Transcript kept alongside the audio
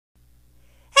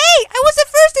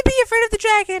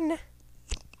dragon.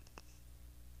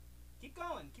 Keep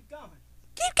going, keep going.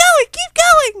 Keep going, keep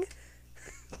going.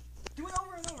 Do it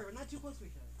over and over, we're not too close to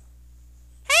each other.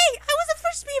 Hey, I was the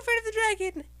first to be afraid of the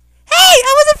dragon. Hey,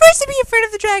 I was the first to be afraid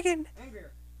of the dragon.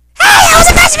 Angrier. Hey, I was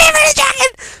the first to be afraid of the dragon.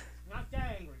 Not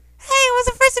that angry. Hey, I was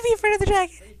the first to be afraid of the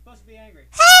dragon. But you're supposed to be angry.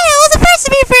 Hey, I was the first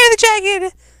to be afraid of the dragon.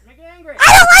 Make it angry. I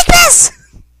don't like this.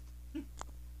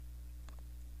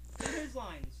 Do his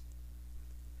lines.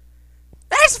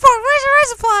 Where's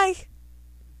the fly?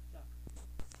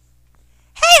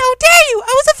 Hey, how dare you!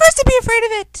 I was the first to be afraid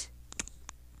of it.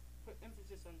 Put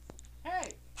emphasis on.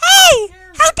 Hey! Hey,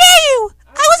 how dare you!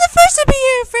 I was the first to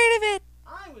be afraid of it.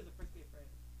 I was the first to be afraid.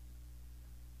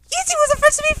 Yeezy was the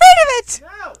first to be afraid of it.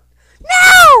 No!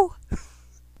 No!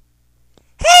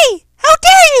 Hey, how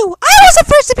dare you! I was the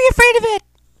first to be afraid of it.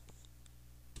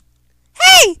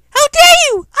 Hey, how dare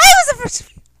you! I was the first to be...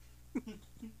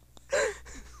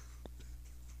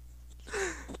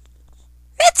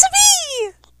 It's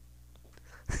me!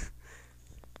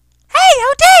 Hey,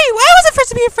 how dare you! I was the first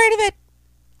to be afraid of it!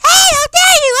 Hey, how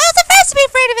dare you! I was the first to be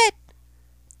afraid of it!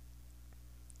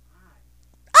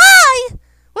 I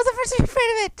was the first to be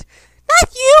afraid of it!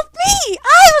 Not you, me!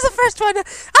 I was the first one!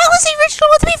 I was the original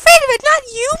one to be afraid of it! Not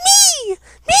you, me!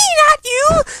 Me, not you!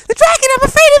 The dragon I'm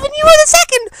afraid of and you were the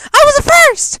second! I was the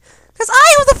first! Because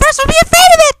I was the first one to be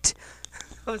afraid of it!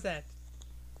 What was that?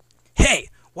 Hey,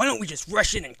 why don't we just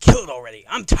rush in and kill it already?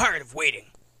 I'm tired of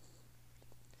waiting.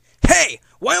 Hey,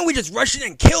 why don't we just rush in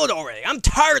and kill it already? I'm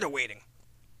tired of waiting.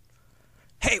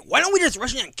 Hey, why don't we just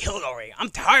rush in and kill it already? I'm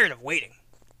tired of waiting.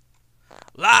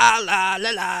 La la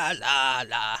la la la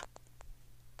la.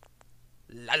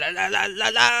 La la la la la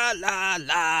la la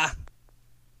la.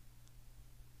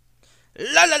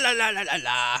 La la la la la la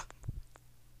la.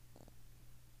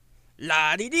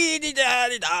 La di di di da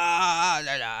di da,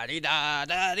 la la di da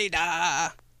da di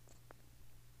da.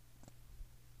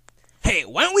 Hey,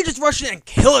 why don't we just rush in and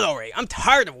kill it already? I'm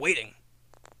tired of waiting.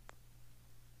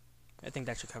 I think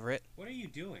that should cover it. What are you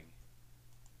doing?